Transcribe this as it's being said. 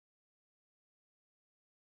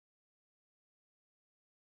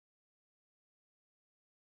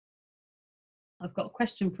I've got a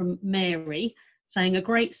question from Mary saying, a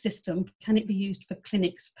great system, can it be used for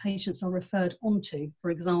clinics patients are referred onto,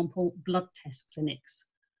 for example, blood test clinics?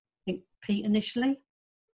 I think Pete initially.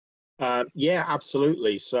 Yeah,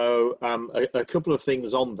 absolutely. So a couple of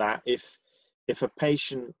things on that. If a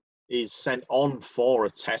patient is sent on for a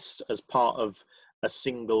test as part of a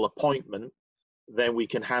single appointment, then we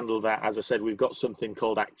can handle that. As I said, we've got something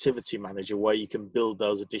called Activity Manager where you can build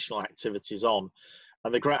those additional activities on.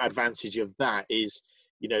 And the great advantage of that is,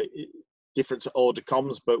 you know, different to order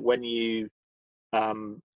comms, but when you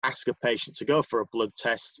ask a patient to go for a blood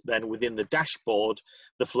test, then within the dashboard,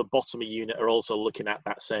 the phlebotomy unit are also looking at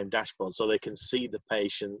that same dashboard, so they can see the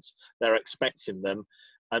patients, they're expecting them,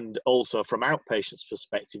 and also from outpatients'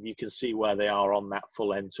 perspective, you can see where they are on that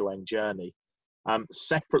full end-to-end journey.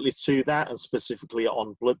 Separately to that, and specifically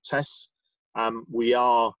on blood tests, we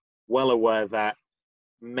are well aware that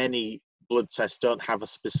many blood tests don't have a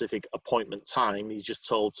specific appointment time. You're just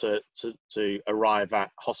told to arrive at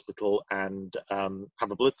hospital and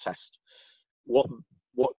have a blood test. What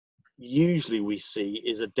usually we see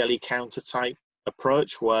is a deli counter type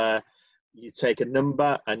approach where you take a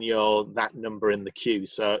number and you're that number in the queue.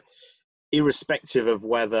 So irrespective of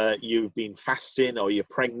whether you've been fasting or you're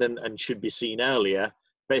pregnant and should be seen earlier,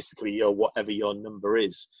 basically you're whatever your number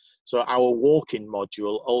is. So our walk-in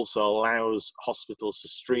module also allows hospitals to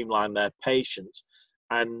streamline their patients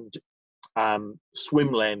and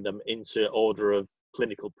swim lane them into order of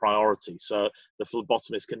clinical priority. So the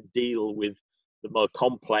phlebotomist can deal with the more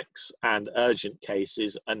complex and urgent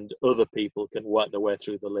cases, and other people can work their way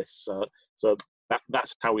through the list. So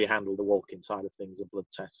that's how we handle the walk-in side of things of blood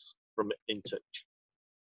tests from Intouch.